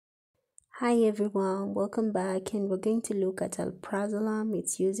Hi everyone, welcome back, and we're going to look at alprazolam,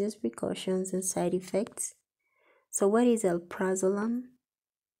 its uses, precautions, and side effects. So what is alprazolam?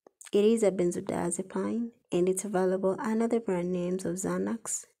 It is a benzodiazepine and it's available under the brand names of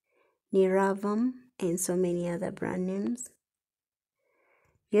Xanax, Niravam, and so many other brand names.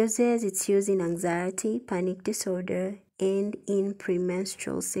 Uses: it's used in anxiety, panic disorder, and in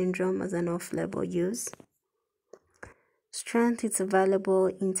premenstrual syndrome as an off-label use. Strength: it's available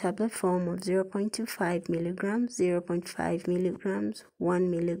in tablet form of 0.25 milligrams, 0.5 milligrams,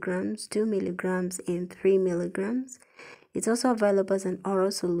 1 milligrams, 2 milligrams, and 3 milligrams. It's also available as an oral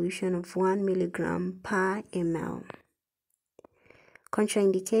solution of 1 milligram per ml.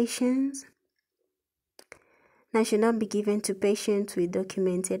 Contraindications: now, it should not be given to patients with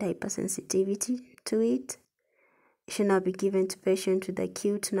documented hypersensitivity to it. It should not be given to patients with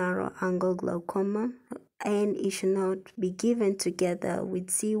acute narrow angle glaucoma, and it should not be given together with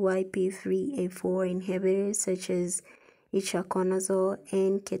CYP3A4 inhibitors such as itraconazole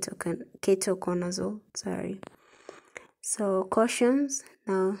and ketoconazole. So cautions.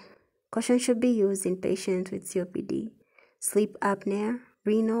 Now, caution should be used in patients with COPD, sleep apnea,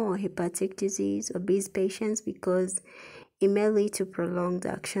 renal or hepatic disease, obese patients, because it may lead to prolonged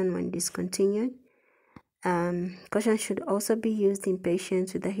action when discontinued. Caution should also be used in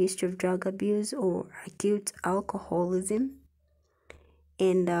patients with a history of drug abuse or acute alcoholism,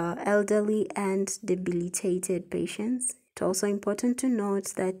 and elderly and debilitated patients. It's also important to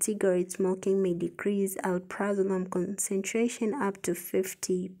note that cigarette smoking may decrease alprazolam concentration up to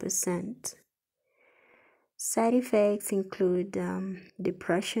 50%. Side effects include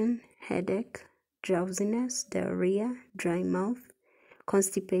depression, headache, drowsiness, diarrhea, dry mouth,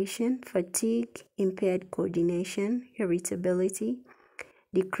 constipation, fatigue, impaired coordination, irritability,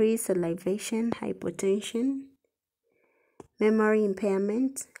 decreased salivation, hypotension, memory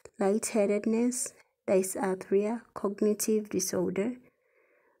impairment, lightheadedness, dysarthria, cognitive disorder,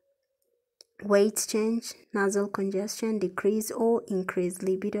 weight change, nasal congestion, decreased or increased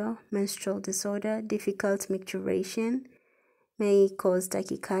libido, menstrual disorder, difficult micturition, may cause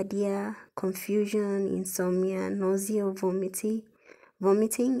tachycardia, confusion, insomnia, nausea or vomiting,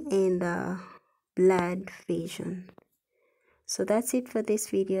 and blood vision. So that's it for this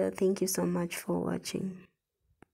video. Thank you so much for watching.